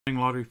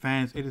Lottery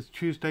fans, it is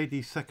Tuesday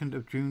the 2nd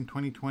of June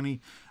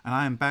 2020 and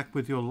I am back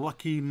with your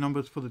lucky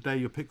numbers for the day,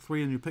 your pick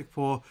 3 and your pick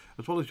 4,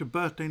 as well as your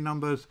birthday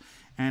numbers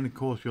and of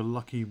course your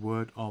lucky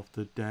word of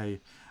the day.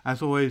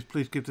 As always,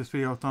 please give this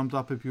video a thumbs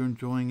up if you're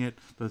enjoying it.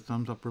 Those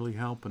thumbs up really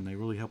help and they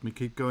really help me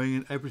keep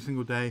going every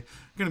single day.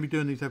 I'm going to be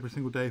doing these every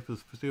single day for the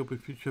foreseeable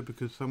future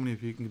because so many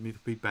of you can give me the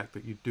feedback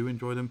that you do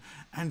enjoy them,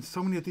 and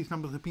so many of these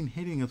numbers have been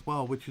hitting as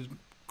well, which is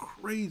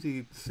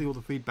crazy to see all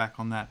the feedback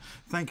on that.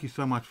 Thank you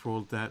so much for all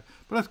of that.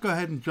 But let's go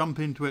ahead and jump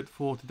into it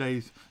for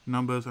today's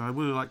numbers. And I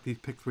really like these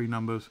pick 3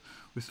 numbers.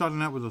 We're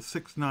starting out with a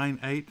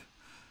 698. Then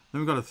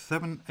we've got a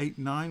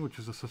 789, which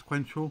is a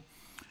sequential,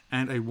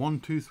 and a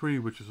 123,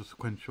 which is a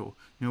sequential.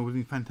 You know, it would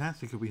be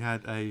fantastic if we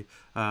had a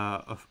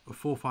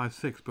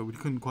 456, but we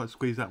couldn't quite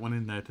squeeze that one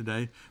in there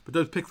today. But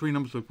those pick 3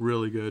 numbers look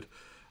really good.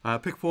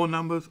 Pick 4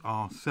 numbers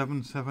are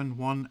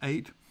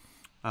 7718,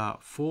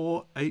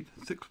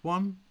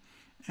 4861.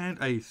 and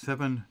a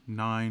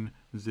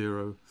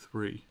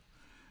 7903.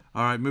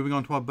 Alright, moving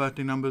on to our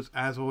birthday numbers.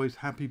 As always,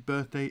 happy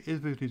birthday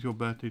if it is your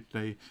birthday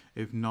today.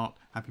 If not,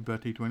 happy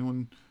birthday to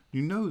anyone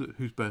you know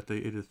whose birthday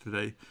it is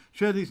today.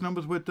 Share these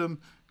numbers with them,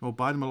 or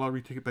buy them a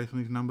lottery ticket based on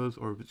these numbers,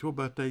 or if it's your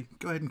birthday,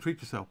 go ahead and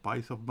treat yourself. Buy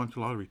yourself a bunch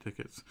of lottery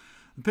tickets.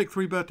 The pick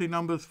 3 birthday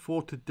numbers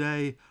for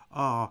today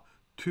are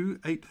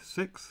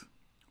 286,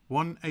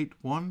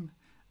 181,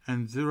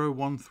 and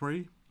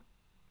 013.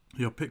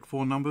 Your pick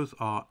 4 numbers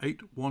are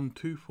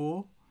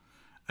 8124,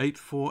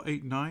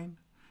 8489,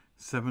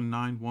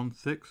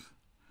 7916.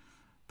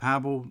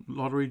 Powerball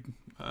lottery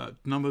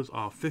numbers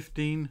are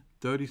 15,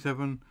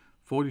 37,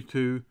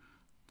 42,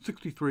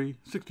 63,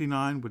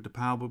 69, with the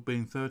Powerball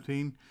being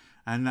 13.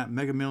 And that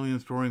Mega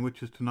Millions drawing,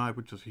 which is tonight,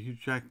 which is a huge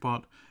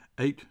jackpot,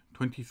 8,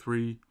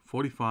 23,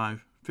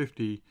 45,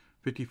 50,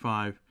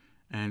 55,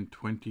 and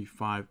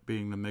 25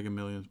 being the Mega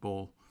Millions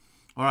ball.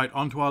 Alright,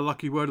 on to our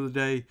lucky word of the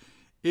day.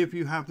 If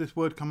you have this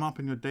word come up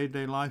in your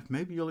day-to-day life,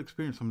 maybe you'll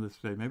experience some of this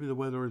today. Maybe the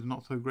weather is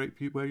not so great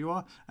for you where you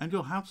are, and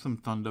you'll have some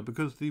thunder,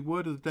 because the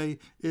word of the day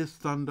is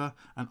thunder,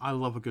 and I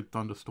love a good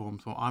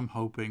thunderstorm, so I'm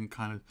hoping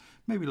kind of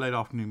maybe late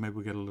afternoon, maybe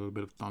we'll get a little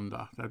bit of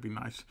thunder. That'd be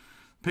nice.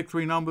 Pick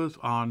 3 numbers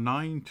are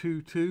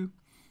 922.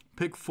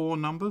 Pick 4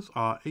 numbers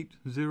are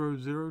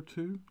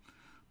 8002.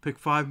 Pick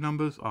 5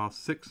 numbers are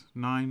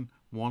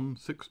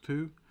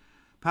 69162.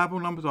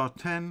 Powerball numbers are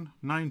 10,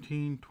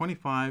 19,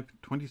 25,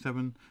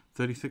 27,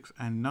 36,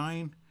 and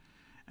 9.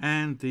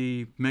 And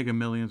the Mega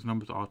Millions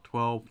numbers are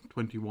 12,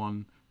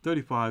 21,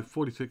 35,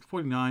 46,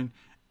 49,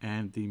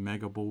 and the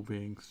Mega Ball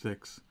being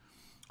 6.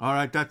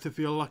 Alright, that's it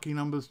for your lucky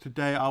numbers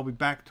today. I'll be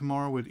back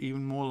tomorrow with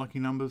even more lucky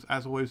numbers.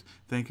 As always,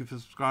 thank you for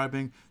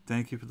subscribing.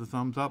 Thank you for the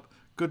thumbs up.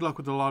 Good luck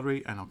with the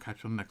lottery, and I'll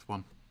catch you on the next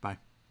one.